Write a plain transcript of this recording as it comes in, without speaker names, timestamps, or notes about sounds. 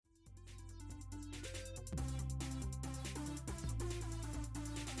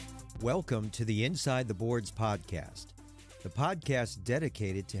Welcome to the Inside the Boards podcast, the podcast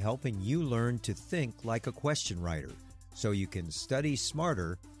dedicated to helping you learn to think like a question writer so you can study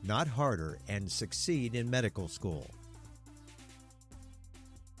smarter, not harder, and succeed in medical school.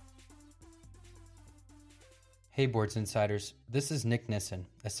 Hey Boards Insiders, this is Nick Nissen,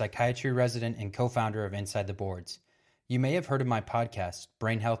 a psychiatry resident and co-founder of Inside the Boards. You may have heard of my podcast,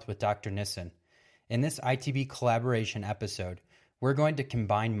 Brain Health with Dr. Nissen. In this ITB collaboration episode, we're going to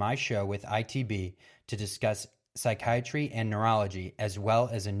combine my show with ITB to discuss psychiatry and neurology, as well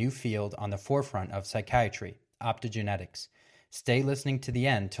as a new field on the forefront of psychiatry, optogenetics. Stay listening to the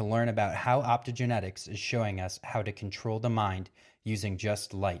end to learn about how optogenetics is showing us how to control the mind using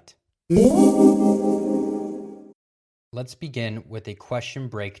just light. Let's begin with a question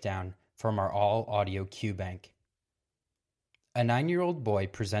breakdown from our all-audio Q bank. A 9-year-old boy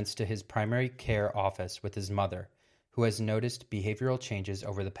presents to his primary care office with his mother, who has noticed behavioral changes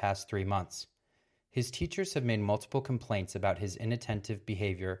over the past 3 months. His teachers have made multiple complaints about his inattentive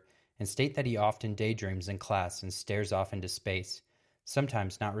behavior and state that he often daydreams in class and stares off into space,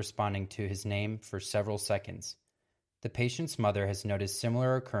 sometimes not responding to his name for several seconds. The patient's mother has noticed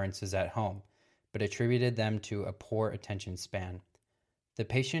similar occurrences at home, but attributed them to a poor attention span. The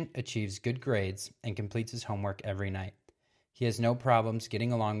patient achieves good grades and completes his homework every night. He has no problems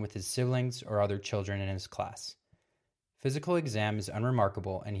getting along with his siblings or other children in his class. Physical exam is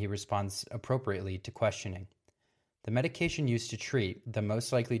unremarkable and he responds appropriately to questioning. The medication used to treat the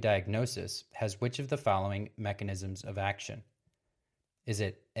most likely diagnosis has which of the following mechanisms of action? Is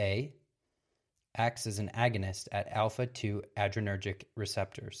it A, acts as an agonist at alpha-2 adrenergic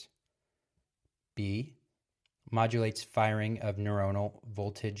receptors? B, modulates firing of neuronal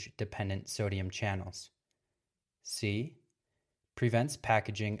voltage-dependent sodium channels? C, prevents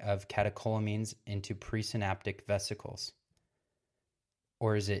packaging of catecholamines into presynaptic vesicles?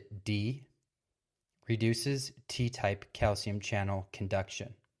 Or is it D, reduces T-type calcium channel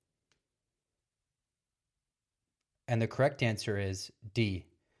conduction? And the correct answer is D,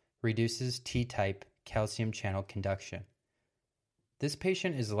 reduces T-type calcium channel conduction. This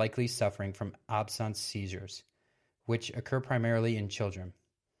patient is likely suffering from absence seizures, which occur primarily in children.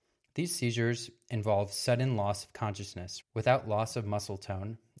 These seizures involve sudden loss of consciousness without loss of muscle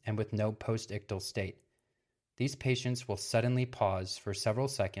tone and with no post-ictal state. These patients will suddenly pause for several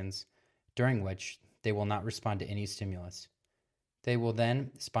seconds, during which they will not respond to any stimulus. They will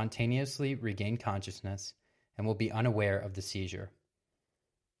then spontaneously regain consciousness and will be unaware of the seizure.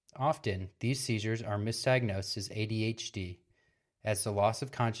 Often, these seizures are misdiagnosed as ADHD, as the loss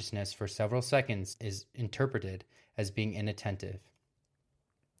of consciousness for several seconds is interpreted as being inattentive.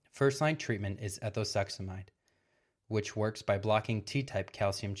 First-line treatment is ethosuximide, which works by blocking T-type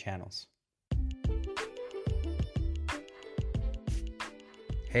calcium channels.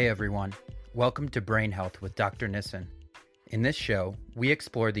 Hey everyone, welcome to Brain Health with Dr. Nissen. In this show, we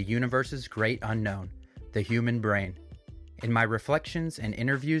explore the universe's great unknown, the human brain. In my reflections and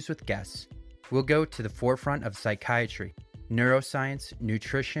interviews with guests, we'll go to the forefront of psychiatry, neuroscience,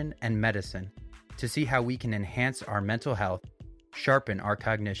 nutrition, and medicine to see how we can enhance our mental health, sharpen our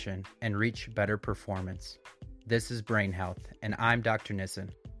cognition, and reach better performance. This is Brain Health, and I'm Dr. Nissen.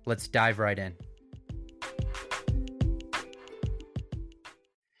 Let's dive right in.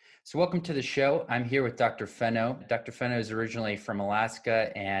 So welcome to the show. I'm here with Dr. Fenno. Dr. Fenno is originally from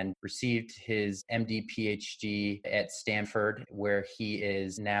Alaska and received his MD PhD at Stanford, where he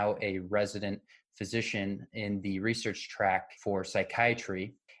is now a resident physician in the research track for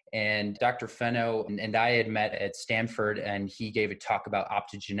psychiatry. And Dr. Fenno and I had met at Stanford, and he gave a talk about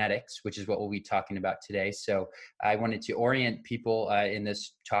optogenetics, which is what we'll be talking about today. So I wanted to orient people in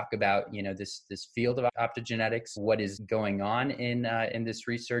this talk about, this field of optogenetics, what is going on in this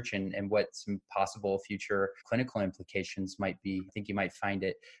research, and what some possible future clinical implications might be. I think you might find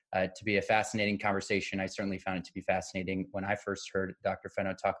it to be a fascinating conversation. I certainly found it to be fascinating when I first heard Dr.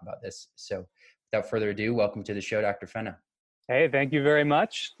 Fenno talk about this. So without further ado, welcome to the show, Dr. Fenno. Hey, thank you very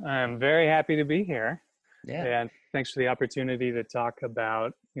much. I'm very happy to be here. Yeah. And thanks for the opportunity to talk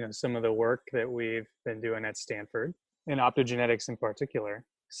about, some of the work that we've been doing at Stanford and optogenetics in particular.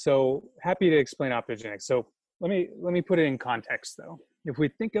 So happy to explain optogenetics. So let me put it in context though. If we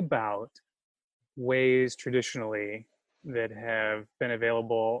think about ways traditionally that have been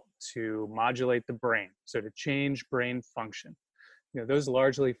available to modulate the brain, so to change brain function, those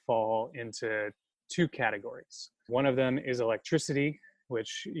largely fall into two categories. One of them is electricity,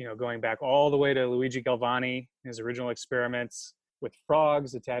 which, going back all the way to Luigi Galvani, his original experiments with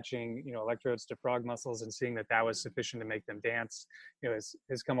frogs, attaching, electrodes to frog muscles and seeing that that was sufficient to make them dance,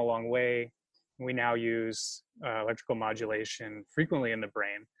 has come a long way. We now use electrical modulation frequently in the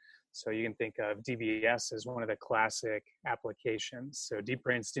brain So you can think of DBS as one of the classic applications. So deep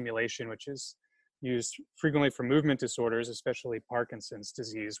brain stimulation, which is used frequently for movement disorders, especially Parkinson's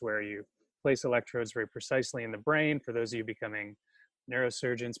disease, where you place electrodes very precisely in the brain. For those of you becoming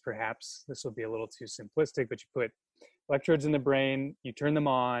neurosurgeons, perhaps this will be a little too simplistic, but you put electrodes in the brain, you turn them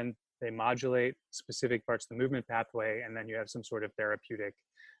on, they modulate specific parts of the movement pathway, and then you have some sort of therapeutic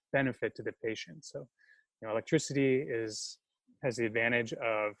benefit to the patient. So, electricity has the advantage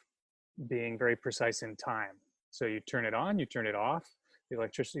of being very precise in time. So you turn it on, you turn it off. The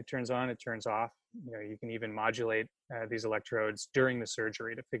electricity turns on, it turns off. You can even modulate these electrodes during the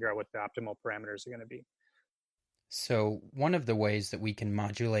surgery to figure out what the optimal parameters are going to be. So one of the ways that we can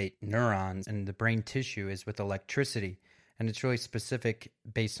modulate neurons in the brain tissue is with electricity, and it's really specific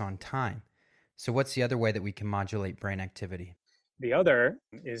based on time. So what's the other way that we can modulate brain activity? The other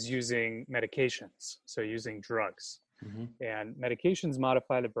is using medications, so using drugs. Mm-hmm. And medications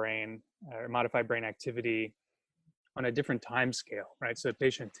modify the brain, or modify brain activity on a different time scale, right? So the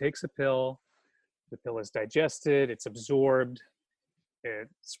patient takes a pill, the pill is digested, it's absorbed, it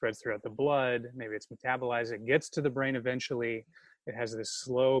spreads throughout the blood, maybe it's metabolized, it gets to the brain eventually, it has this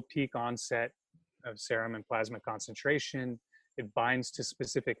slow peak onset of serum and plasma concentration, it binds to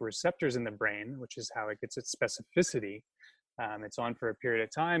specific receptors in the brain, which is how it gets its specificity. It's on for a period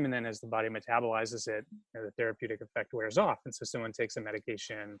of time, and then as the body metabolizes it, the therapeutic effect wears off. And so someone takes a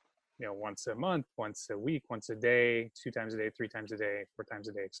medication, once a month, once a week, once a day, 2 times a day, 3 times a day, 4 times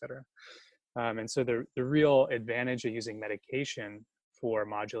a day, et cetera. And so the real advantage of using medication for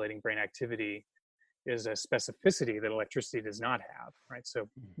modulating brain activity is a specificity that electricity does not have, right? So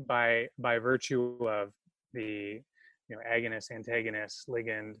by virtue of the agonist, antagonist,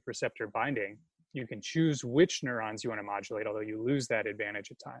 ligand, receptor binding, you can choose which neurons you want to modulate, although you lose that advantage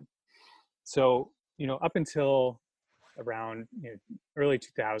of time. So, up until around early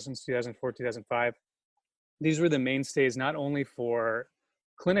 2000s, 2004, 2005, these were the mainstays not only for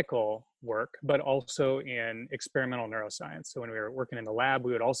clinical work, but also in experimental neuroscience. So when we were working in the lab,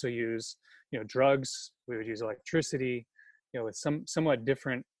 we would also use, drugs, we would use electricity, with somewhat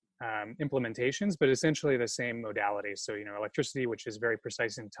different implementations, but essentially the same modalities. So, electricity, which is very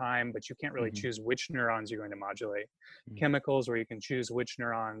precise in time, but you can't really choose which neurons you're going to modulate. Chemicals, where you can choose which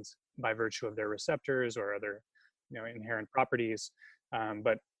neurons by virtue of their receptors or other, inherent properties,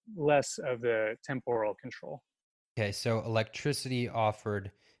 but less of the temporal control. Okay, so electricity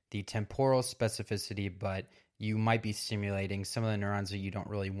offered the temporal specificity, but you might be stimulating some of the neurons that you don't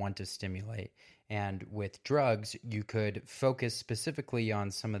really want to stimulate. And with drugs, you could focus specifically on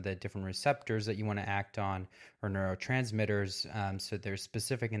some of the different receptors that you want to act on or neurotransmitters. So they're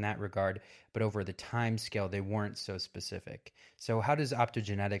specific in that regard, but over the time scale, they weren't so specific. So how does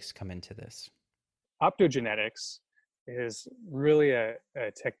optogenetics come into this? Optogenetics is really a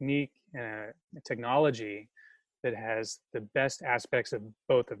technique and a technology that has the best aspects of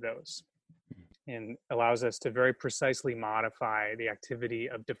both of those and allows us to very precisely modify the activity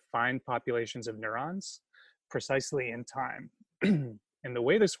of defined populations of neurons precisely in time. And the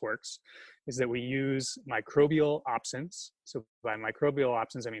way this works is that we use microbial opsins. So by microbial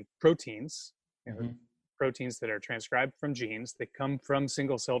opsins, I mean proteins, proteins that are transcribed from genes that come from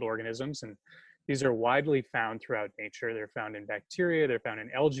single-celled organisms. And these are widely found throughout nature. They're found in bacteria, they're found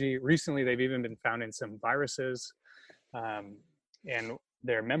in algae. Recently, they've even been found in some viruses. And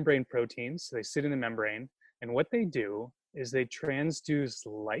they're membrane proteins. So they sit in the membrane. And what they do is they transduce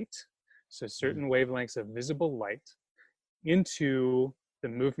light, so certain wavelengths of visible light, into the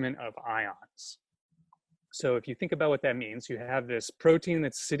movement of ions. So if you think about what that means, you have this protein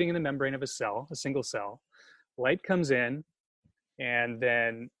that's sitting in the membrane of a cell, a single cell. Light comes in, and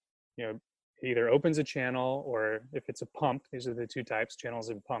then either opens a channel, or if it's a pump, these are the two types, channels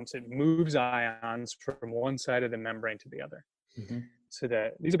and pumps, it moves ions from one side of the membrane to the other. So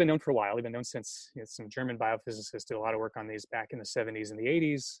these have been known for a while. They've been known since some German biophysicists did a lot of work on these back in the 70s and the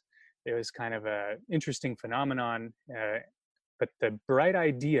 80s. It was kind of an interesting phenomenon, but the bright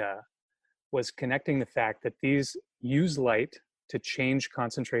idea was connecting the fact that these use light to change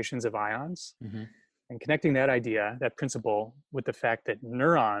concentrations of ions, and connecting that idea, that principle, with the fact that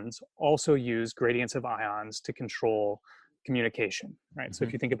neurons also use gradients of ions to control communication, right? So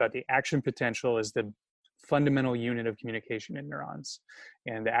if you think about the action potential as the fundamental unit of communication in neurons,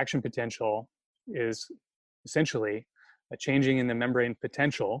 and the action potential is essentially a changing in the membrane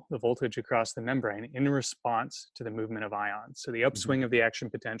potential, the voltage across the membrane, in response to the movement of ions. So the upswing of the action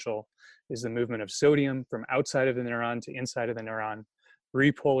potential is the movement of sodium from outside of the neuron to inside of the neuron.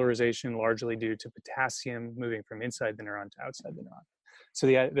 Repolarization largely due to potassium moving from inside the neuron to outside the neuron. So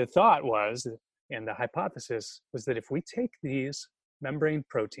the thought was, and the hypothesis was, that if we take these membrane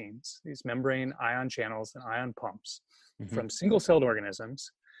proteins, these membrane ion channels and ion pumps Mm-hmm. from single-celled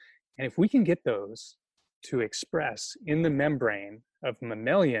organisms. And if we can get those to express in the membrane of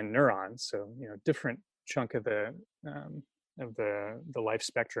mammalian neurons, so different chunk of the life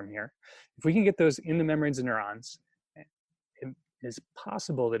spectrum here, if we can get those in the membranes of neurons, it is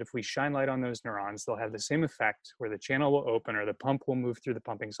possible that if we shine light on those neurons, they'll have the same effect where the channel will open or the pump will move through the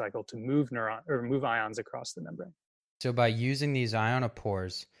pumping cycle to move ions across the membrane. So by using these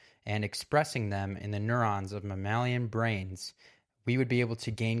ionophores and expressing them in the neurons of mammalian brains, we would be able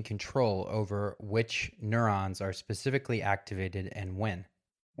to gain control over which neurons are specifically activated and when.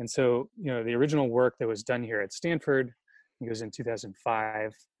 And so, the original work that was done here at Stanford, it was in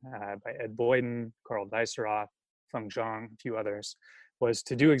 2005 by Ed Boyden, Carl Diceroth, Feng Zhang, a few others, was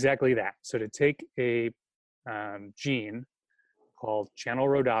to do exactly that. So to take a gene called channel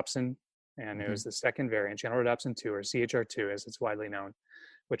rhodopsin, and it was the second variant, channel rhodopsin 2, or CHR2 as it's widely known,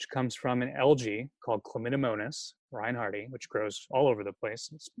 which comes from an algae called Chlamydomonas reinhardti, which grows all over the place.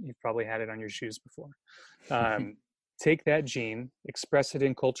 You've probably had it on your shoes before. Take that gene, express it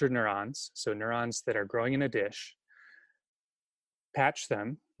in cultured neurons, so neurons that are growing in a dish, patch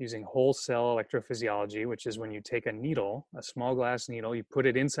them using whole cell electrophysiology, which is when you take a needle, a small glass needle, you put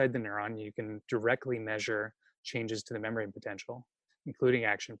it inside the neuron, you can directly measure changes to the membrane potential, including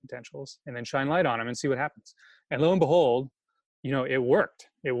action potentials, and then shine light on them and see what happens. And lo and behold, it worked.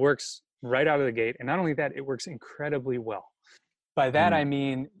 It works right out of the gate. And not only that, it works incredibly well. By that, I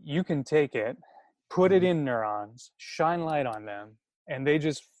mean, you can take it, put it in neurons, shine light on them, and they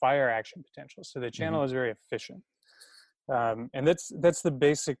just fire action potential. So the channel is very efficient. And that's the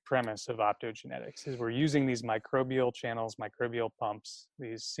basic premise of optogenetics, is we're using these microbial channels, microbial pumps,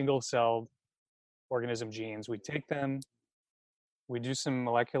 these single-celled organism genes. We take them, we do some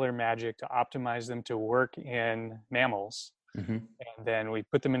molecular magic to optimize them to work in mammals, and then we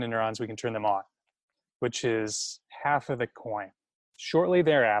put them into neurons, we can turn them on, which is half of the coin. Shortly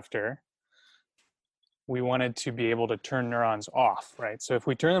thereafter, we wanted to be able to turn neurons off, right? So if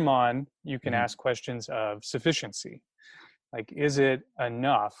we turn them on, you can ask questions of sufficiency. Like, is it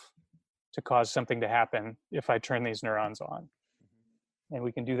enough to cause something to happen if I turn these neurons on? And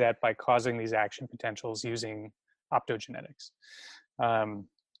we can do that by causing these action potentials using optogenetics.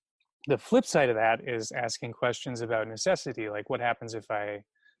 The flip side of that is asking questions about necessity, like what happens if I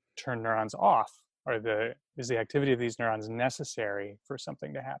turn neurons off? Is the activity of these neurons necessary for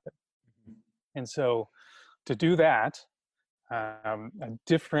something to happen? And so to do that, a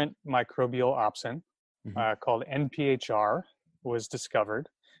different microbial opsin called NPHR was discovered.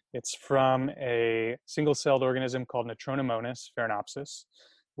 It's from a single-celled organism called Neutronomonas phalaenopsis,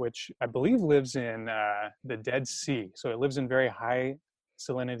 which I believe lives in the Dead Sea. So it lives in very high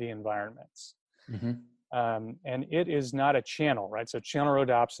salinity environments. And it is not a channel, right? So channel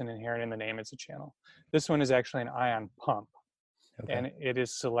rhodopsin, inherent in the name, it's a channel. This one is actually an ion pump. Okay. And it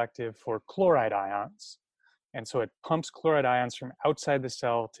is selective for chloride ions. And so it pumps chloride ions from outside the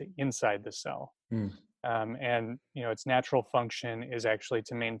cell to inside the cell. And its natural function is actually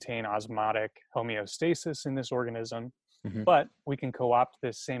to maintain osmotic homeostasis in this organism. But we can co-opt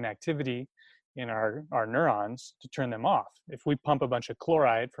this same activity in our neurons to turn them off. If we pump a bunch of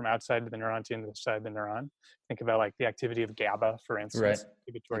chloride from outside of the neuron to inside the neuron, think about like the activity of GABA, for instance,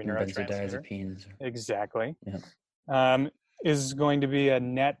 inhibitory neurotransmitter. Exactly. Yeah. Is going to be a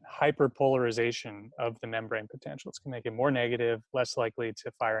net hyperpolarization of the membrane potential. It's going to make it more negative, less likely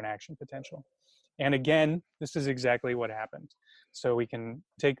to fire an action potential. And again, this is exactly what happened. So we can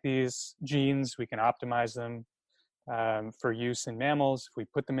take these genes, we can optimize them for use in mammals. If we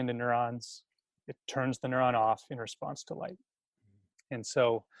put them into neurons, it turns the neuron off in response to light. And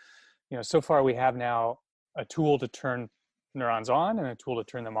so, so far we have now a tool to turn neurons on and a tool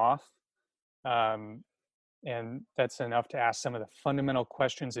to turn them off. And that's enough to ask some of the fundamental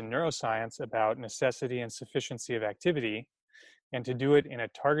questions in neuroscience about necessity and sufficiency of activity, and to do it in a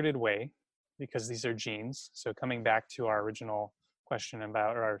targeted way, because these are genes. So coming back to our original question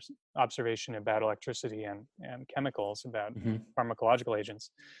about, or our observation about electricity and chemicals, about pharmacological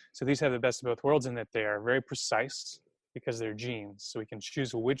agents. So these have the best of both worlds in that they are very precise because they're genes. So we can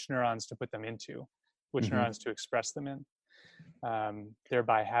choose which neurons to put them into, which neurons to express them in.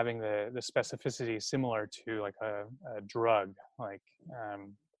 Thereby having the specificity similar to like a drug, like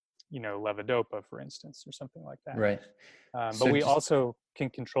levodopa, for instance, or something like that. Right. But So we just also can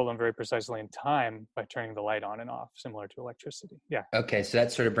control them very precisely in time by turning the light on and off, similar to electricity. Yeah. Okay, so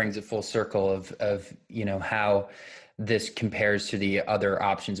that sort of brings it full circle of how this compares to the other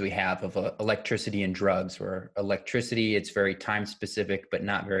options we have of electricity and drugs. Where electricity, it's very time specific, but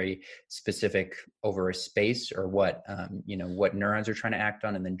not very specific over a space or what what neurons are trying to act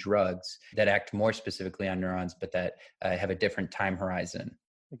on, and then drugs that act more specifically on neurons, but that have a different time horizon.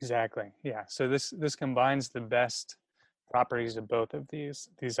 Exactly. Yeah. So this combines the best properties of both of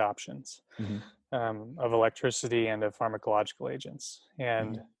these options, of electricity and of pharmacological agents.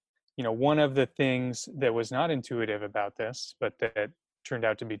 And one of the things that was not intuitive about this, but that turned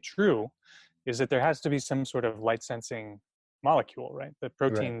out to be true, is that there has to be some sort of light sensing molecule, right? The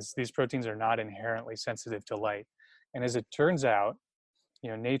proteins, these proteins are not inherently sensitive to light. And as it turns out,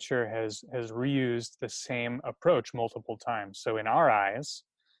 nature has reused the same approach multiple times. So in our eyes,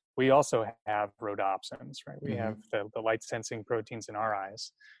 we also have rhodopsins, right? We have the light sensing proteins in our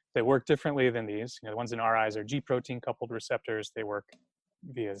eyes that work differently than these. The ones in our eyes are G protein coupled receptors. They work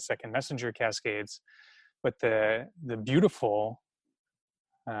via second messenger cascades. But the beautiful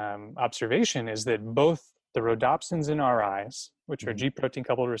observation is that both the rhodopsins in our eyes, which are G protein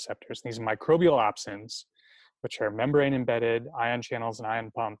coupled receptors, these microbial opsins, which are membrane embedded ion channels and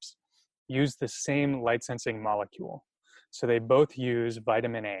ion pumps, use the same light sensing molecule. So they both use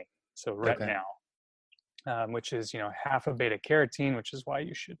vitamin A, so retinal, which is half of beta carotene, which is why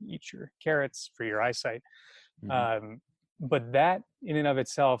you should eat your carrots for your eyesight. But that in and of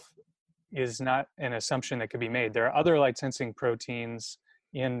itself is not an assumption that could be made. There are other light sensing proteins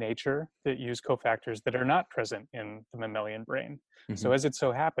in nature that use cofactors that are not present in the mammalian brain. So as it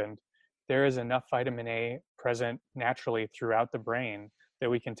so happened, there is enough vitamin A present naturally throughout the brain that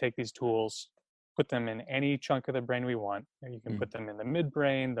we can take these tools, put them in any chunk of the brain we want. You can put them in the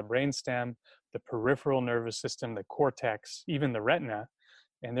midbrain, the brainstem, the peripheral nervous system, the cortex, even the retina.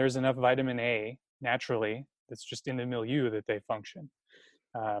 And there's enough vitamin A naturally that's just in the milieu that they function.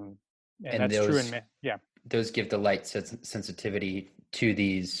 And that's true in men. Yeah. Those give the light sensitivity to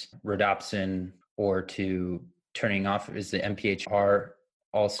these rhodopsin or to turning off. Is the NPHR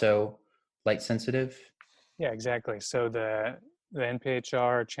also light sensitive? Yeah, exactly. So the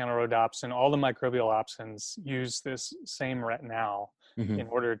NPHR, channel rhodopsin, all the microbial opsins use this same retinal in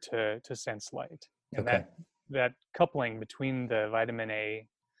order to sense light. And that coupling between the vitamin A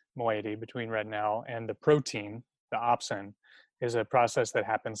moiety, between retinal and the protein, the opsin, is a process that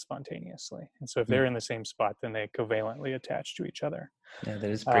happens spontaneously. And so if they're in the same spot, then they covalently attach to each other. Yeah,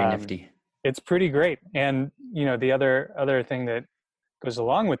 that is pretty nifty. It's pretty great. And, the other thing that goes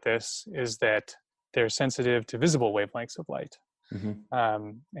along with this is that they're sensitive to visible wavelengths of light.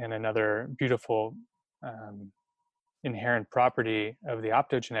 And another beautiful inherent property of the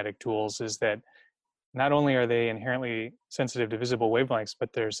optogenetic tools is that not only are they inherently sensitive to visible wavelengths,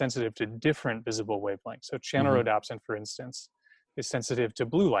 but they're sensitive to different visible wavelengths. So channel rhodopsin, for instance, is sensitive to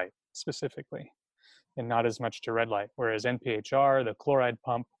blue light specifically, and not as much to red light, whereas NPHR, the chloride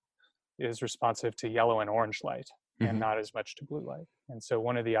pump, is responsive to yellow and orange light and not as much to blue light. And so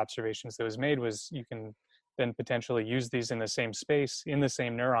one of the observations that was made was you can then potentially use these in the same space, in the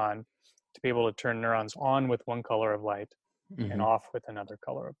same neuron, to be able to turn neurons on with one color of light and off with another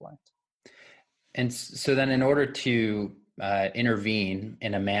color of light. And so then in order to intervene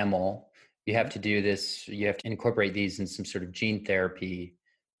in a mammal, you have to do this, you have to incorporate these in some sort of gene therapy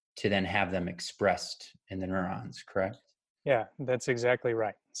to then have them expressed in the neurons, correct? Yeah, that's exactly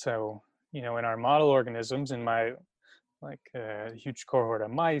right. So, in our model organisms, in my huge cohort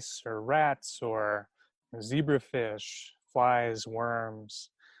of mice or rats or zebrafish, flies, worms,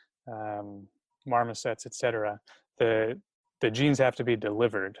 marmosets, etc., the genes have to be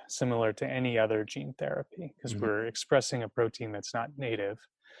delivered similar to any other gene therapy because we're expressing a protein that's not native.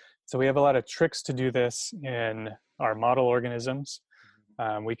 So we have a lot of tricks to do this in our model organisms.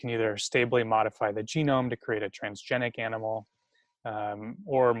 We can either stably modify the genome to create a transgenic animal,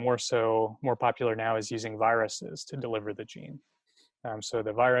 or more popular now is using viruses to deliver the gene. So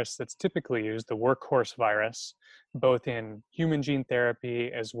the virus that's typically used, the workhorse virus, both in human gene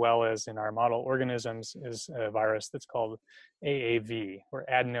therapy as well as in our model organisms, is a virus that's called AAV, or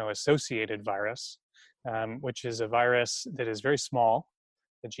adeno-associated virus, which is a virus that is very small.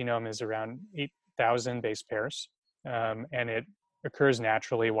 The genome is around 8,000 base pairs, and it occurs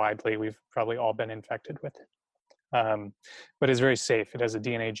naturally, widely. We've probably all been infected with it. But it's very safe. It has a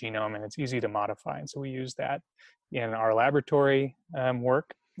DNA genome and it's easy to modify. And so we use that in our laboratory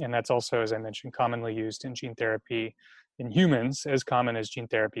work. And that's also, as I mentioned, commonly used in gene therapy in humans, as common as gene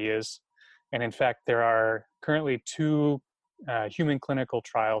therapy is. And in fact, there are currently 2 human clinical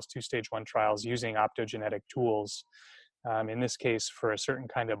trials, 2-stage 1 trials using optogenetic tools, in this case for a certain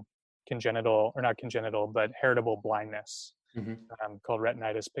kind of congenital, or not congenital, but heritable blindness, called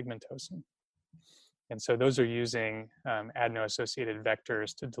retinitis pigmentosa. And so those are using adeno-associated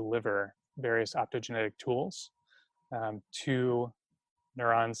vectors to deliver various optogenetic tools to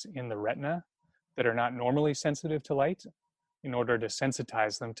neurons in the retina that are not normally sensitive to light in order to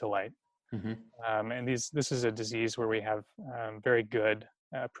sensitize them to light. And this is a disease where we have very good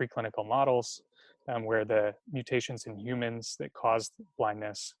preclinical models where the mutations in humans that cause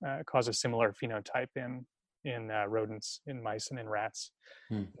blindness cause a similar phenotype in rodents, in mice, and in rats.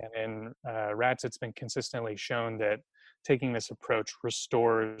 And in rats, it's been consistently shown that taking this approach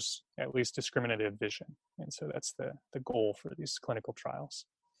restores at least discriminative vision. And so that's the goal for these clinical trials.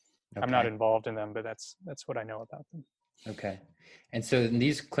 Okay. I'm not involved in them, but that's what I know about them. Okay. And so in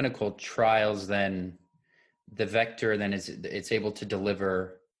these clinical trials, then the vector then it's able to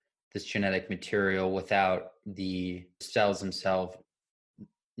deliver this genetic material without the cells themselves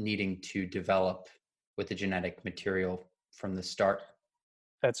needing to develop with the genetic material from the start.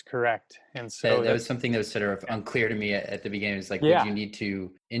 That's correct. And so that was something that was sort of unclear to me at the beginning. It was like, would you need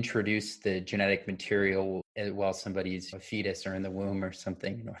to introduce the genetic material while somebody's a fetus or in the womb or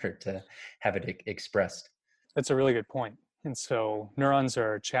something in order to have it expressed? That's a really good point. And so neurons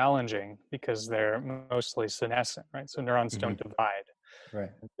are challenging because they're mostly senescent, right? So neurons don't divide.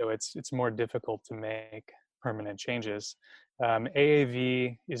 Right. And so it's more difficult to make permanent changes.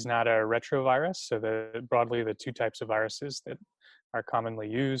 AAV is not a retrovirus. So broadly the two types of viruses that are commonly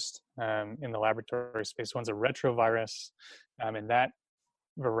used in the laboratory space. One's a retrovirus, and that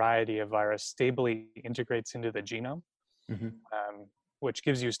variety of virus stably integrates into the genome, which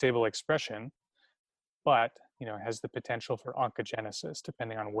gives you stable expression, but has the potential for oncogenesis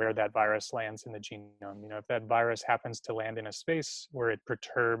depending on where that virus lands in the genome. If that virus happens to land in a space where it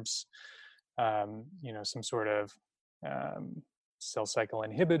perturbs, some sort of cell cycle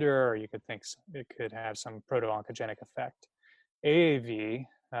inhibitor, or you could think it could have some proto-oncogenic effect. AAV,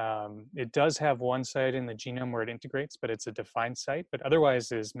 it does have one site in the genome where it integrates, but it's a defined site, but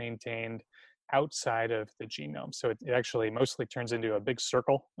otherwise is maintained outside of the genome. So it actually mostly turns into a big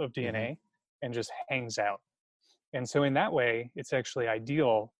circle of DNA and just hangs out. And so in that way, it's actually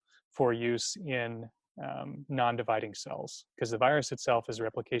ideal for use in non-dividing cells because the virus itself is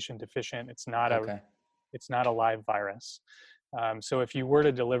replication deficient. It's not a live virus. So if you were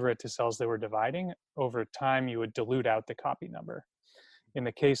to deliver it to cells that were dividing, over time you would dilute out the copy number. In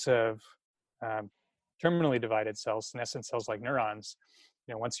the case of terminally divided cells, senescent cells like neurons,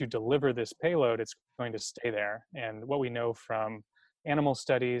 once you deliver this payload, it's going to stay there. And what we know from animal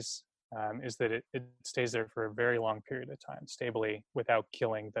studies is that it stays there for a very long period of time, stably, without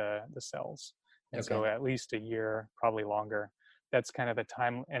killing the cells. And so at least a year, probably longer. That's kind of the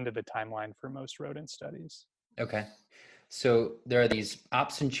end of the timeline for most rodent studies. Okay. So there are these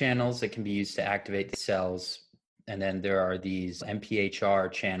opsin channels that can be used to activate the cells. And then there are these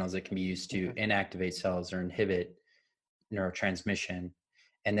MPHR channels that can be used to inactivate cells or inhibit neurotransmission.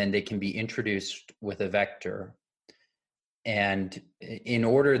 And then they can be introduced with a vector. And in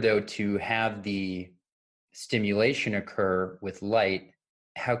order, though, to have the stimulation occur with light,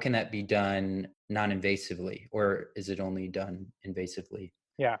 how can that be done non-invasively, or is it only done invasively?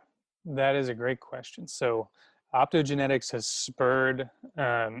 Yeah, that is a great question. So optogenetics has spurred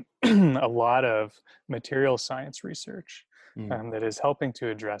a lot of material science research that is helping to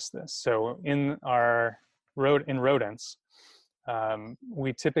address this. So in rodents,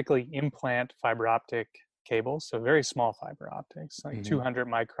 we typically implant fiber optic cables, so very small fiber optics, like 200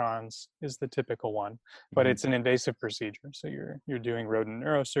 microns is the typical one, but it's an invasive procedure. So you're doing rodent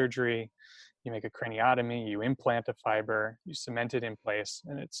neurosurgery, you make a craniotomy, you implant a fiber, you cement it in place,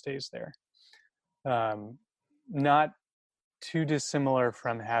 and it stays there. Not too dissimilar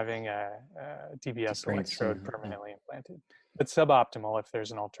from having a DBS electrode permanently implanted, but suboptimal if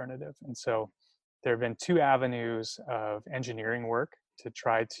there's an alternative. And so there have been two avenues of engineering work to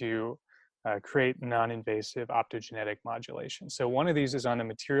try to create non-invasive optogenetic modulation. So one of these is on the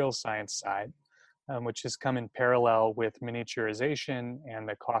material science side, which has come in parallel with miniaturization and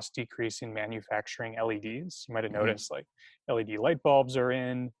the cost decrease in manufacturing LEDs. You might have noticed like LED light bulbs are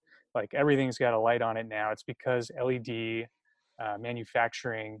in, like everything's got a light on it now. It's because LED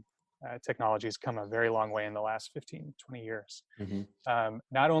manufacturing technology has come a very long way in the last 15, 20 years.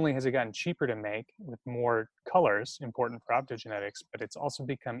 Not only has it gotten cheaper to make with more colors, important for optogenetics, but it's also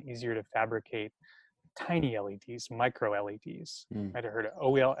become easier to fabricate tiny LEDs, micro LEDs. Might have heard of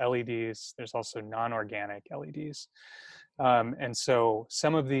OLEDs. There's also non-organic LEDs. And so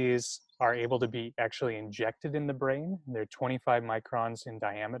some of these are able to be actually injected in the brain. They're 25 microns in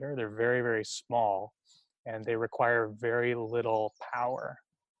diameter. They're very, very small, and they require very little power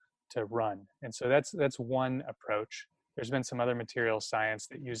to run. And so that's one approach. There's been some other material science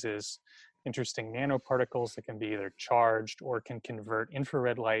that uses interesting nanoparticles that can be either charged or can convert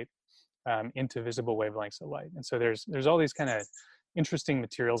infrared light into visible wavelengths of light. And so there's all these kind of interesting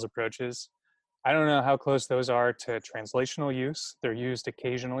materials approaches. I don't know how close those are to translational use. They're used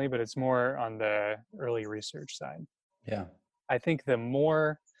occasionally, but it's more on the early research side. Yeah. I think the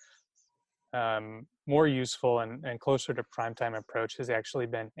more useful and closer to primetime approach has actually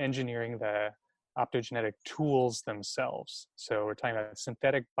been engineering the optogenetic tools themselves. So we're talking about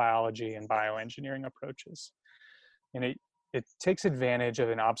synthetic biology and bioengineering approaches. And it takes advantage of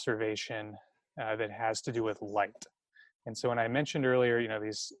an observation that has to do with light. And so when I mentioned earlier,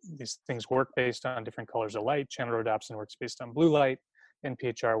 these things work based on different colors of light. Chandra-rhodopsin works based on blue light.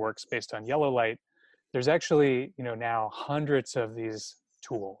 NPHR works based on yellow light. There's actually, now hundreds of these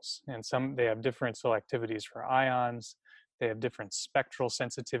tools, and they have different selectivities for ions. They have different spectral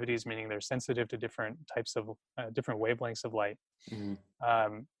sensitivities, meaning they're sensitive to different types of different wavelengths of light.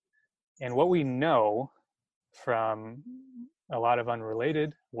 Mm-hmm. And what we know from a lot of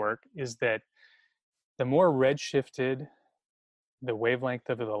unrelated work is that the more redshifted the wavelength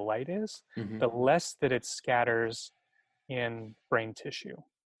of the light is, mm-hmm. the less that it scatters in brain tissue.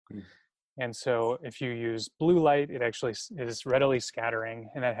 Mm-hmm. And so if you use blue light, it actually is readily scattering,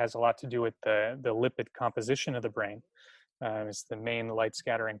 and that has a lot to do with the lipid composition of the brain. It's the main light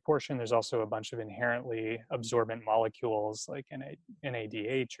scattering portion. There's also a bunch of inherently absorbent molecules like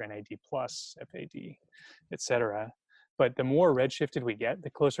NADH or NAD+, FAD, etc. But the more redshifted we get, the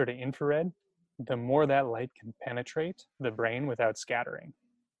closer to infrared, the more that light can penetrate the brain without scattering.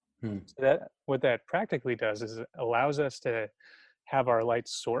 So what that practically does is it allows us to have our light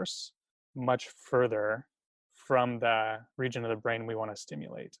source much further from the region of the brain we want to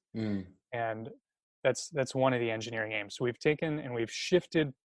stimulate. And that's one of the engineering aims. So we've taken and we've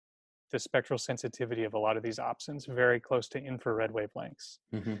shifted the spectral sensitivity of a lot of these opsins very close to infrared wavelengths.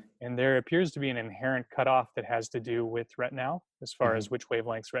 Mm-hmm. And there appears to be an inherent cutoff that has to do with retinal as far mm-hmm. as which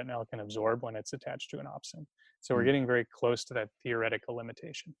wavelengths retinal can absorb when it's attached to an opsin. So we're getting very close to that theoretical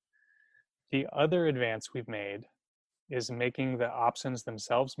limitation. The other advance we've made is making the opsins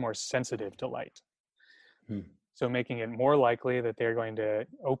themselves more sensitive to light. So making it more likely that they're going to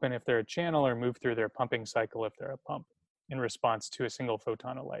open if they're a channel or move through their pumping cycle if they're a pump in response to a single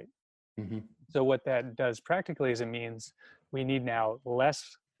photon of light. Mm-hmm. So what that does practically is it means we need now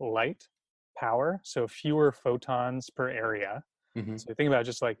less light power, so fewer photons per area. Mm-hmm. So think about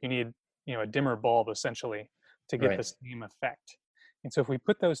just like you need a dimmer bulb essentially to get the same effect. And so if we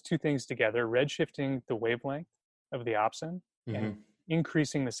put those two things together, redshifting the wavelength of the opsin mm-hmm. and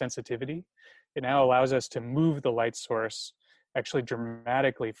increasing the sensitivity, it now allows us to move the light source actually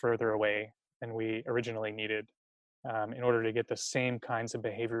dramatically further away than we originally needed in order to get the same kinds of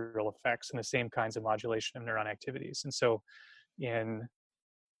behavioral effects and the same kinds of modulation of neuron activities. And so in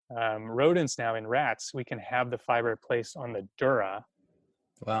rodents now, in rats, we can have the fiber placed on the dura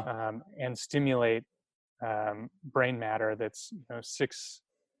and stimulate brain matter that's 6,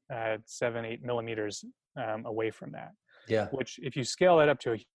 7, 8 millimeters away from that. Yeah. Which, if you scale that up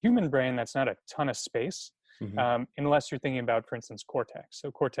to a human brain, that's not a ton of space, mm-hmm. Unless you're thinking about, for instance, cortex. So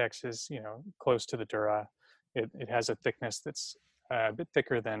cortex is, close to the dura. It has a thickness that's a bit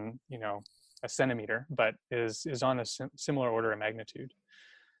thicker than, a centimeter, but is on a similar order of magnitude.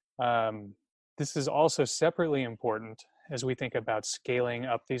 This is also separately important as we think about scaling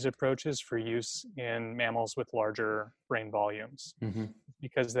up these approaches for use in mammals with larger brain volumes, mm-hmm.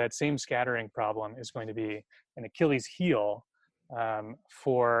 because that same scattering problem is going to be an Achilles heel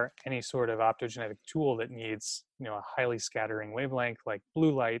for any sort of optogenetic tool that needs, a highly scattering wavelength like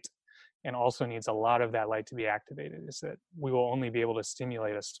blue light, and also needs a lot of that light to be activated, is that we will only be able to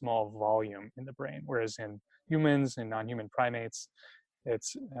stimulate a small volume in the brain, whereas in humans and non-human primates,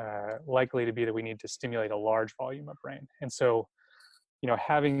 it's likely to be that we need to stimulate a large volume of brain. And so,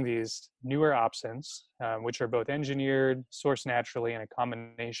 having these newer opsins, which are both engineered, sourced naturally, and a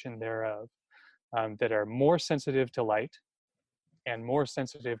combination thereof, that are more sensitive to light and more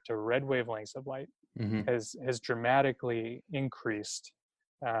sensitive to red wavelengths of light, mm-hmm. has dramatically increased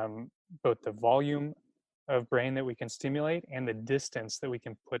both the volume of brain that we can stimulate and the distance that we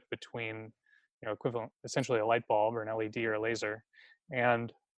can put between, equivalent, essentially a light bulb or an LED or a laser,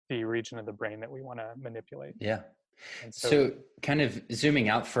 and the region of the brain that we want to manipulate. Yeah. And So kind of zooming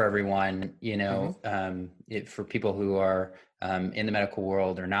out for everyone, for people who are in the medical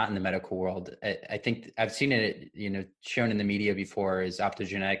world or not in the medical world, I think I've seen it, shown in the media before as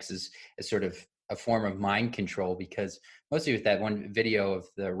optogenetics is sort of a form of mind control, because mostly with that one video of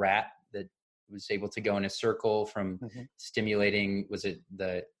the rat that was able to go in a circle from stimulating, was it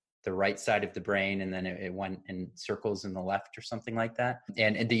the right side of the brain, and then it went in circles in the left or something like that.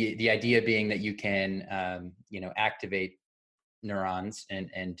 And the idea being that you can, activate neurons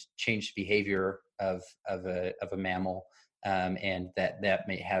and change the behavior of a mammal, and that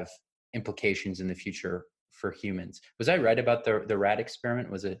may have implications in the future for humans. Was I right about the rat experiment?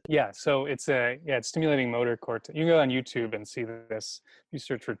 Was it? Yeah. So it's stimulating motor cortex. You can go on YouTube and see this. You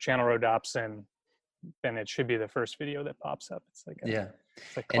search for channel rhodopsin, then it should be the first video that pops up. It's like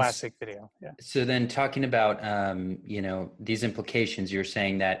it's a classic video. Yeah. So then talking about, these implications, you're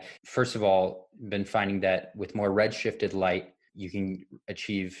saying that, first of all, been finding that with more redshifted light, you can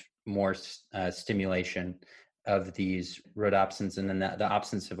achieve more stimulation of these rhodopsins. And then the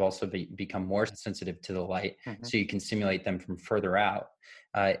opsins have also become more sensitive to the light. So you can stimulate them from further out.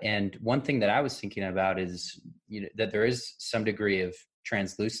 And one thing that I was thinking about is that there is some degree of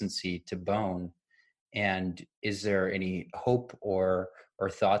translucency to bone. And is there any hope or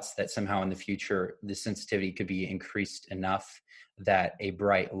thoughts that somehow in the future the sensitivity could be increased enough that a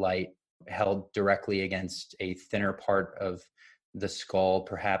bright light held directly against a thinner part of the skull,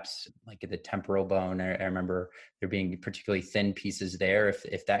 perhaps like the temporal bone? I remember there being particularly thin pieces there,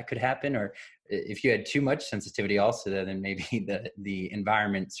 if that could happen, or if you had too much sensitivity also, then maybe the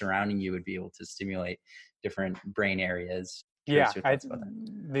environment surrounding you would be able to stimulate different brain areas. Yeah,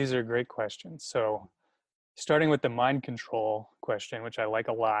 these are great questions. So starting with the mind control question, which I like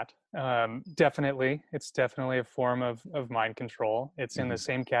a lot, it's definitely a form of mind control. It's in the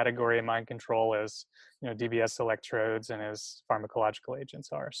same category of mind control as DBS electrodes and as pharmacological agents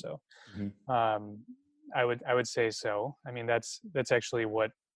are. So I would say so. I mean, that's actually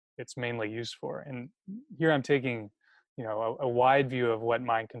what it's mainly used for. And here I'm taking a wide view of what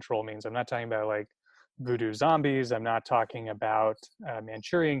mind control means. I'm not talking about like voodoo zombies. I'm not talking about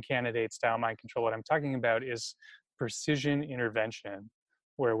Manchurian candidate style mind control. What I'm talking about is precision intervention,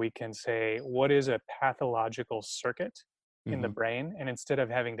 where we can say, what is a pathological circuit in the brain? And instead of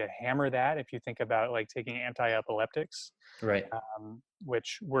having to hammer that, if you think about like taking anti-epileptics, right,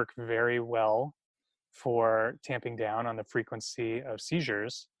 which work very well for tamping down on the frequency of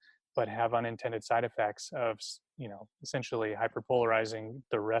seizures, but have unintended side effects of, essentially hyperpolarizing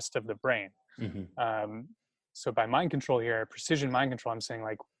the rest of the brain. So by mind control here, precision mind control, I'm saying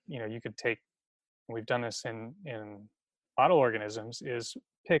like, you could take, we've done this in model organisms, is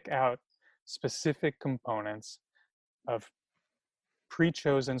pick out specific components of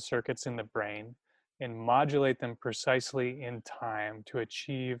pre-chosen circuits in the brain and modulate them precisely in time to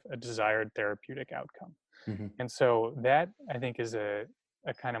achieve a desired therapeutic outcome. And so that, I think, is a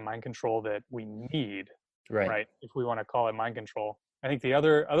kind of mind control that we need, right? If we want to call it mind control. I think the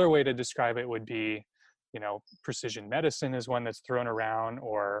other way to describe it would be, precision medicine is one that's thrown around,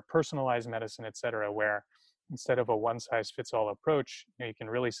 or personalized medicine, et cetera, where instead of a one-size-fits-all approach, you can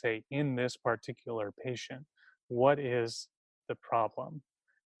really say, in this particular patient, what is the problem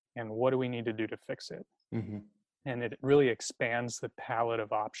and what do we need to do to fix it? And it really expands the palette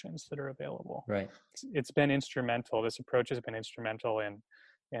of options that are available. Right. It's been instrumental. This approach has been instrumental in,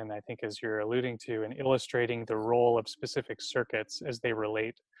 and I think as you're alluding to, in illustrating the role of specific circuits as they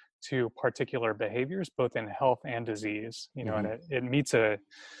relate to particular behaviors, both in health and disease. And it meets an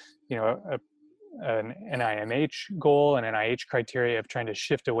NIMH goal and NIH criteria of trying to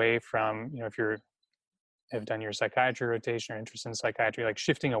shift away from, if you have done your psychiatry rotation or interest in psychiatry, like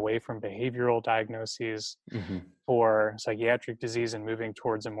shifting away from behavioral diagnoses for psychiatric disease and moving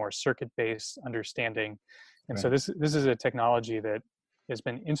towards a more circuit-based understanding. And so this is a technology that has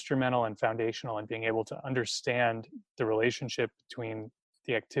been instrumental and foundational in being able to understand the relationship between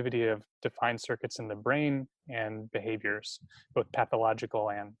the activity of defined circuits in the brain and behaviors, both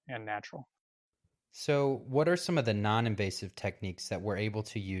pathological and natural. So what are some of the non-invasive techniques that we're able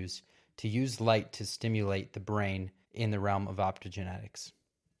to use light to stimulate the brain in the realm of optogenetics?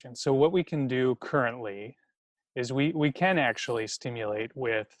 And so what we can do currently is we can actually stimulate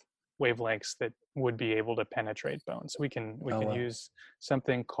with wavelengths that would be able to penetrate bone. So we can use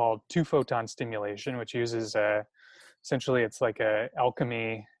something called 2-photon stimulation, which uses essentially it's like a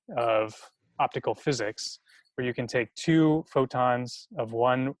alchemy of optical physics, where you can take 2 photons of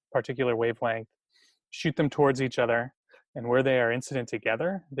one particular wavelength, shoot them towards each other, and where they are incident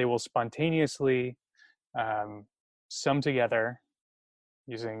together, they will spontaneously sum together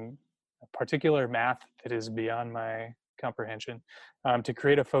using particular math that is beyond my comprehension, to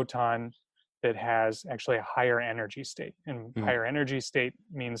create a photon that has actually a higher energy state. And higher energy state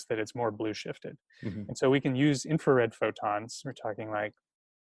means that it's more blue shifted. And so we can use infrared photons. We're talking like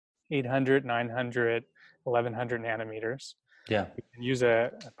 800, 900, 1100 nanometers. Yeah. We can use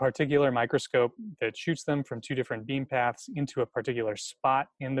a particular microscope that shoots them from two different beam paths into a particular spot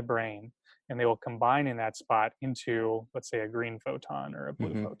in the brain, and they will combine in that spot into, let's say, a green photon or a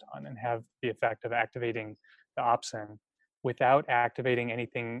blue photon, and have the effect of activating the opsin without activating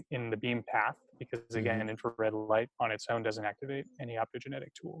anything in the beam path, because again, infrared light on its own doesn't activate any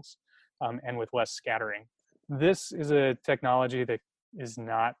optogenetic tools, and with less scattering. This is a technology that is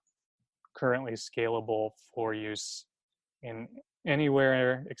not currently scalable for use in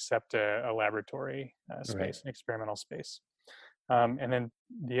anywhere except a laboratory space, an experimental space. And then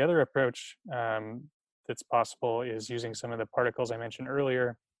the other approach that's possible is using some of the particles I mentioned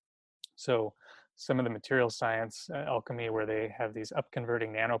earlier. So some of the material science alchemy, where they have these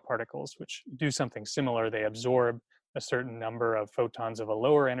upconverting nanoparticles, which do something similar. They absorb a certain number of photons of a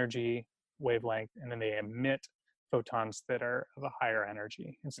lower energy wavelength, and then they emit photons that are of a higher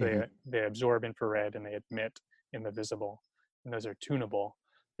energy. And so they absorb infrared and they emit in the visible, and those are tunable.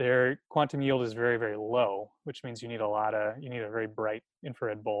 Their quantum yield is very, very low, which means you need a very bright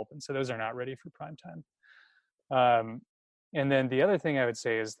infrared bulb. And so those are not ready for prime time. And then the other thing I would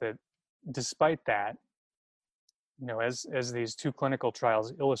say is that despite that, as these two clinical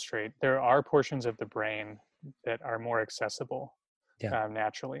trials illustrate, there are portions of the brain that are more accessible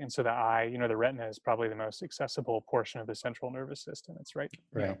naturally. And so the eye, the retina is probably the most accessible portion of the central nervous system. It's right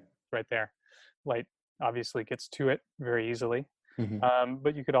there. Light obviously gets to it very easily.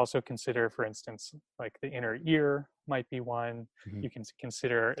 But you could also consider, for instance, like the inner ear might be one. You can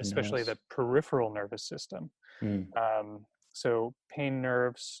consider especially the peripheral nervous system. So pain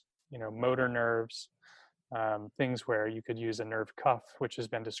nerves, motor nerves, things where you could use a nerve cuff, which has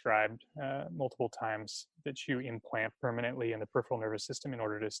been described multiple times, that you implant permanently in the peripheral nervous system in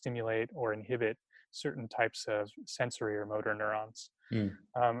order to stimulate or inhibit certain types of sensory or motor neurons.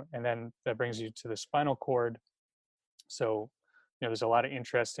 And then that brings you to the spinal cord. So, there's a lot of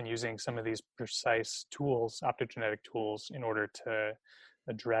interest in using some of these precise tools, optogenetic tools, in order to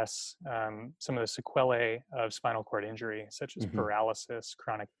address some of the sequelae of spinal cord injury, such as paralysis,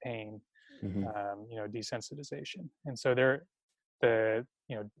 chronic pain, desensitization. And so if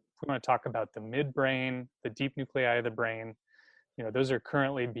we want to talk about the midbrain, the deep nuclei of the brain, those are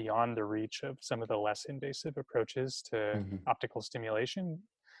currently beyond the reach of some of the less invasive approaches to optical stimulation.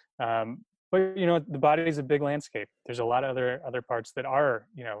 But the body is a big landscape. There's a lot of other parts that are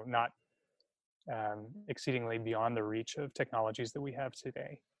not exceedingly beyond the reach of technologies that we have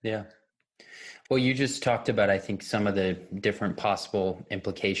today. Yeah. Well, you just talked about, I think, some of the different possible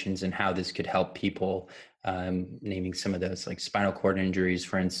implications and how this could help people, naming some of those, like spinal cord injuries,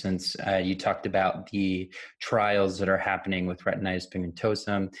 for instance. You talked about the trials that are happening with retinitis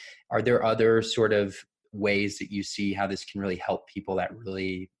pigmentosum. Are there other sort of ways that you see how this can really help people that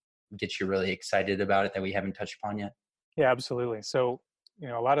really get you really excited about it that we haven't touched upon yet? Yeah, absolutely. So,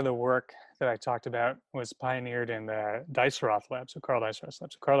 a lot of the work that I talked about was pioneered in the Deisseroth lab, so Carl Deisseroth's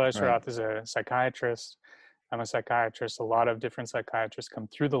lab. So Carl Deisseroth is a psychiatrist. I'm a psychiatrist. A lot of different psychiatrists come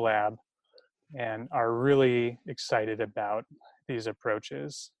through the lab and are really excited about these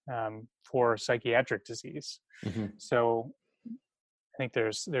approaches for psychiatric disease. So I think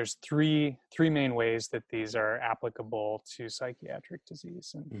there's three main ways that these are applicable to psychiatric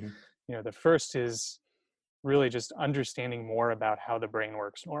disease. And the first is really just understanding more about how the brain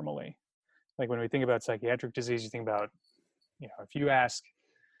works normally. Like when we think about psychiatric disease, you think about,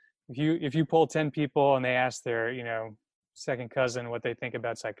 if you poll 10 people and they ask their, second cousin what they think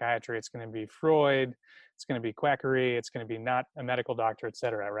about psychiatry, it's going to be Freud, it's going to be quackery, it's going to be not a medical doctor, et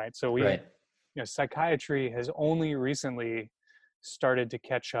cetera, right? So psychiatry has only recently started to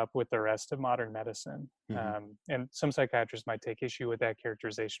catch up with the rest of modern medicine. And some psychiatrists might take issue with that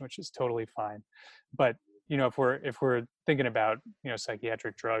characterization, which is totally fine. But if we're thinking about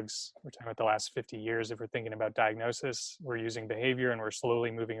psychiatric drugs, we're talking about the last 50 years. If we're thinking about diagnosis, we're using behavior, and we're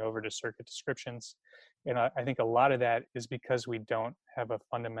slowly moving over to circuit descriptions. And I think a lot of that is because we don't have a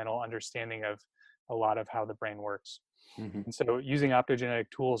fundamental understanding of a lot of how the brain works. And so using optogenetic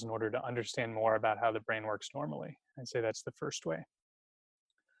tools in order to understand more about how the brain works normally, I'd say that's the first way.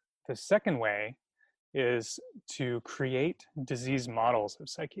 The second way is to create disease models of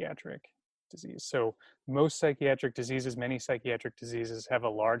psychiatric disease. So most psychiatric diseases, many psychiatric diseases have a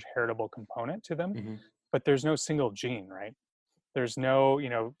large heritable component to them, but there's no single gene, right? There's no,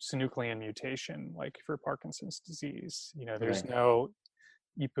 synuclein mutation like for Parkinson's disease. There's no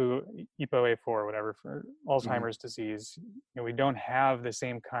EPO-A4 or whatever for Alzheimer's disease, we don't have the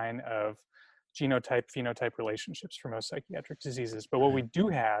same kind of genotype phenotype relationships for most psychiatric diseases. But what we do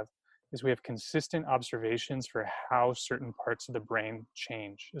have is we have consistent observations for how certain parts of the brain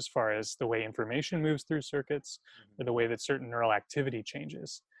change as far as the way information moves through circuits or the way that certain neural activity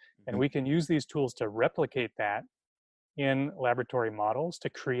changes. And we can use these tools to replicate that in laboratory models to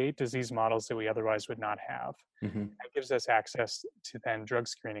create disease models that we otherwise would not have. That gives us access to then drug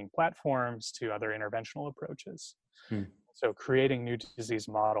screening platforms, to other interventional approaches. So creating new disease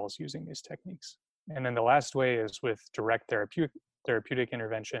models using these techniques. And then the last way is with direct therapeutic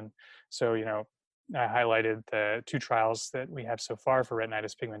intervention. So, I highlighted the 2 trials that we have so far for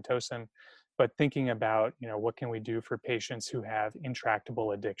retinitis pigmentosum, but thinking about, what can we do for patients who have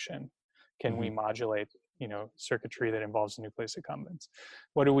intractable addiction? Can we modulate, circuitry that involves nucleus accumbens?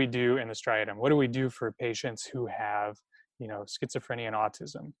 What do we do in the striatum? What do we do for patients who have, schizophrenia and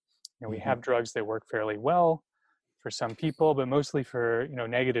autism? We have drugs that work fairly well for some people, but mostly for,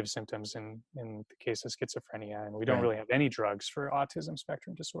 negative symptoms in the case of schizophrenia. And we don't really have any drugs for autism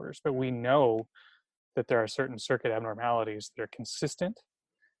spectrum disorders, but we know that there are certain circuit abnormalities that are consistent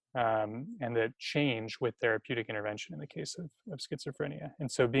and that change with therapeutic intervention in the case of schizophrenia. And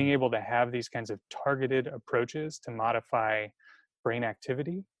so being able to have these kinds of targeted approaches to modify brain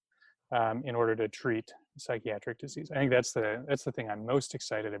activity in order to treat psychiatric disease, I think that's the thing I'm most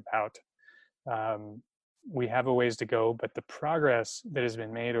excited about. We have a ways to go, but the progress that has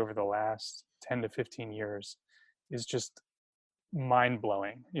been made over the last 10 to 15 years is just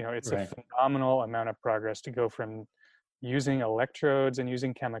mind-blowing. It's a phenomenal amount of progress to go from using electrodes and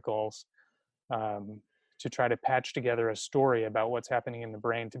using chemicals to try to patch together a story about what's happening in the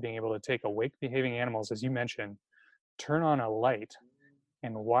brain, to being able to take awake behaving animals, as you mentioned, turn on a light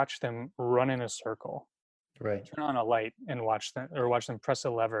and watch them run in a circle. Turn on a light and watch them press a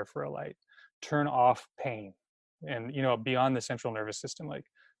lever for a light. Turn off pain. And beyond the central nervous system, like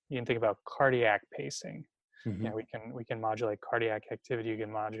you can think about cardiac pacing. We can modulate cardiac activity, you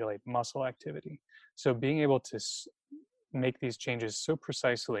can modulate muscle activity. So being able to make these changes so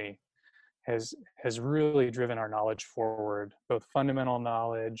precisely has really driven our knowledge forward, both fundamental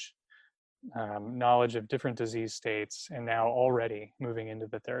knowledge, knowledge of different disease states, and now already moving into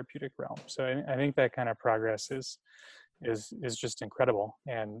the therapeutic realm. So I think that kind of progress is just incredible,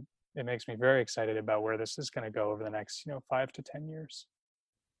 and it makes me very excited about where this is going to go over the next 5 to 10 years.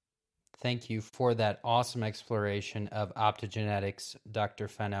 Thank you for that awesome exploration of optogenetics, Dr.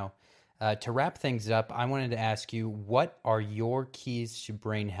 Fenno. To wrap things up, I wanted to ask you, what are your keys to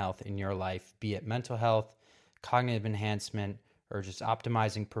brain health in your life, be it mental health, cognitive enhancement, or just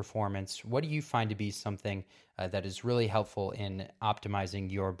optimizing performance? What do you find to be something that is really helpful in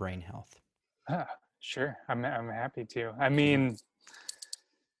optimizing your brain health? Sure. I'm happy to. I mean,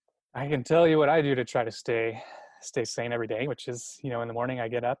 I can tell you what I do to try to stay sane every day, which is, in the morning I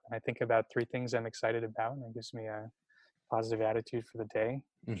get up and I think about 3 things I'm excited about, and it gives me a positive attitude for the day.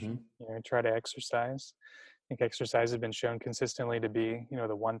 Try to exercise. I think exercise has been shown consistently to be,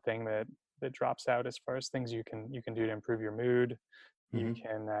 the one thing that drops out as far as things you can do to improve your mood. You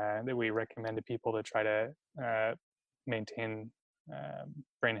can that we recommend to people to try to maintain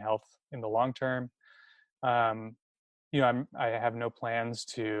brain health in the long term. I have no plans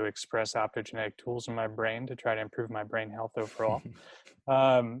to express optogenetic tools in my brain to try to improve my brain health overall.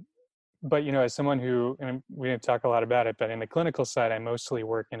 But, as someone who, and we didn't talk a lot about it, but in the clinical side, I mostly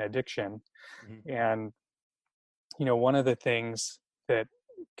work in addiction. And, one of the things that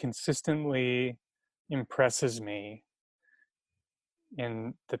consistently impresses me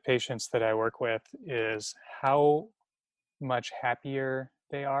in the patients that I work with is how much happier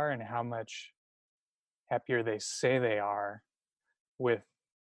they are and how much happier they say they are with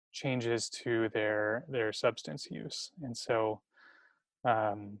changes to their substance use. And so,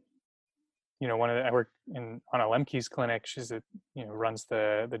 I work on Anna Lemke's clinic. She's runs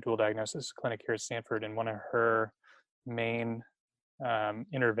the dual diagnosis clinic here at Stanford, and one of her main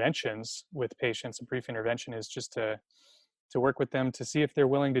interventions with patients, a brief intervention, is just to work with them to see if they're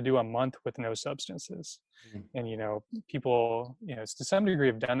willing to do a month with no substances. And people to some degree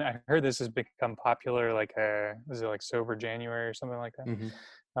have done. I heard this has become popular, like was it like Sober January or something like that?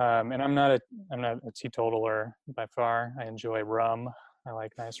 And I'm not a teetotaler by far. I enjoy rum. I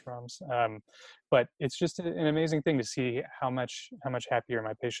like nice rums. But it's just an amazing thing to see how much happier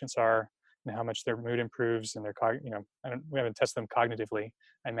my patients are and how much their mood improves, and their we haven't tested them cognitively.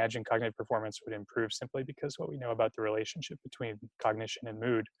 I imagine cognitive performance would improve simply because what we know about the relationship between cognition and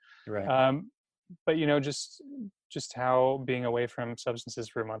mood. But just how being away from substances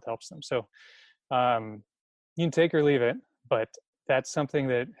for a month helps them. So you can take or leave it, but that's something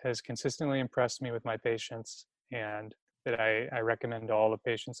that has consistently impressed me with my patients, and that I recommend to all the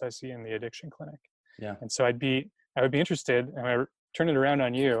patients I see in the addiction clinic. Yeah. And so I would be interested, and I turn it around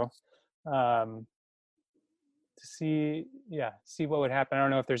on you, to see what would happen. I don't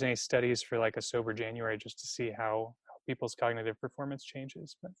know if there's any studies for like a sober January, just to see how people's cognitive performance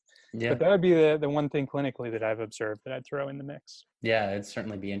changes, but that would be the one thing clinically that I've observed that I'd throw in the mix. Yeah, it'd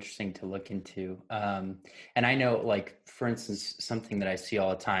certainly be interesting to look into. And I know, like, for instance, something that I see all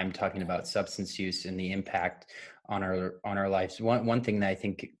the time talking about substance use and the impact on our lives. One thing that I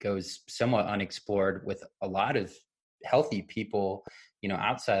think goes somewhat unexplored with a lot of healthy people,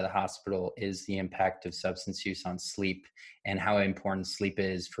 outside of the hospital, is the impact of substance use on sleep, and how important sleep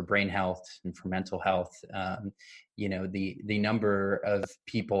is for brain health and for mental health. The number of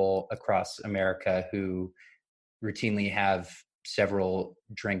people across America who routinely have several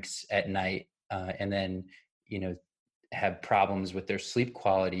drinks at night, and then, have problems with their sleep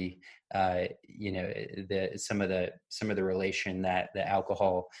quality. Some of the relation that the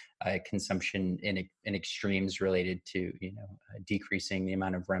alcohol consumption in extremes related to, decreasing the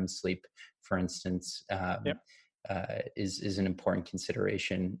amount of REM sleep, for instance, is an important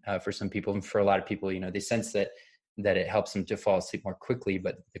consideration for some people. And for a lot of people, they sense that it helps them to fall asleep more quickly,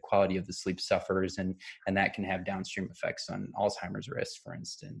 but the quality of the sleep suffers, and that can have downstream effects on Alzheimer's risk, for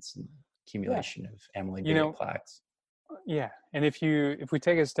instance, and accumulation of amyloid beta plaques. Yeah. And if we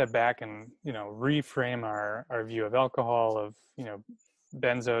take a step back and, reframe our view of alcohol, of,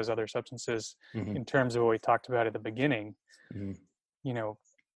 benzos, other substances, in terms of what we talked about at the beginning,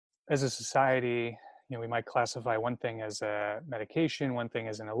 as a society, we might classify one thing as a medication, one thing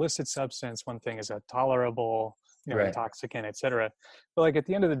as an illicit substance, one thing as a tolerable, intoxicant, et cetera. But like at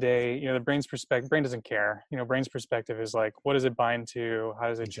the end of the day, the brain doesn't care. Brain's perspective is like, what does it bind to? How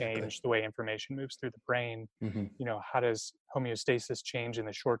does it change the way information moves through the brain? How does homeostasis change in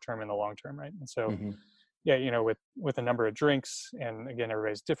the short term and the long term, right? And so, with a number of drinks, and again,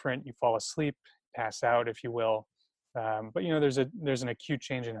 everybody's different. You fall asleep, pass out, if you will. But there's an acute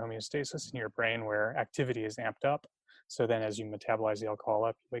change in homeostasis in your brain where activity is amped up. So then as you metabolize the alcohol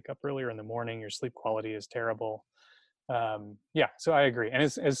up, you wake up earlier in the morning, your sleep quality is terrible. So I agree. And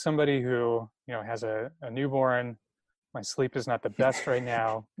as somebody who, has a newborn, my sleep is not the best right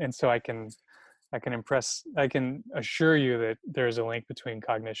now. And so I can assure you that there's a link between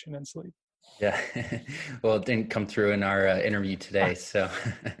cognition and sleep. Yeah. Well, it didn't come through in our interview today. So,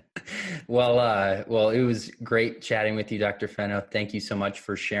 well, it was great chatting with you, Dr. Fenno. Thank you so much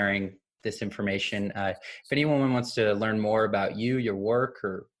for sharing this information. If anyone wants to learn more about you, your work,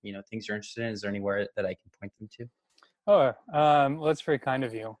 or, things you're interested in, is there anywhere that I can point them to? Well, that's very kind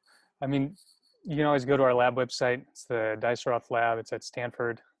of you. I mean, you can always go to our lab website. It's the Diceroth Lab. It's at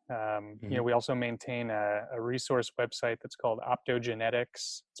Stanford. We also maintain a resource website that's called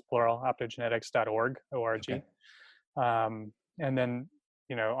Optogenetics. It's plural, optogenetics.org, O-R-G. And then,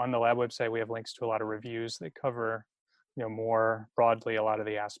 on the lab website, we have links to a lot of reviews that cover, more broadly, a lot of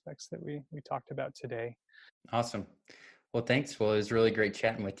the aspects that we talked about today. Awesome. Well, thanks. Well, it was really great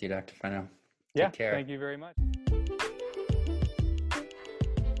chatting with you, Dr. Fenno. Take care. Thank you very much.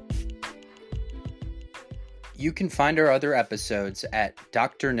 You can find our other episodes at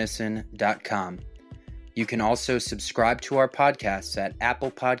drnissen.com. You can also subscribe to our podcasts at Apple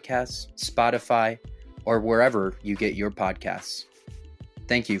Podcasts, Spotify, or wherever you get your podcasts.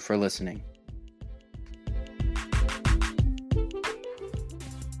 Thank you for listening.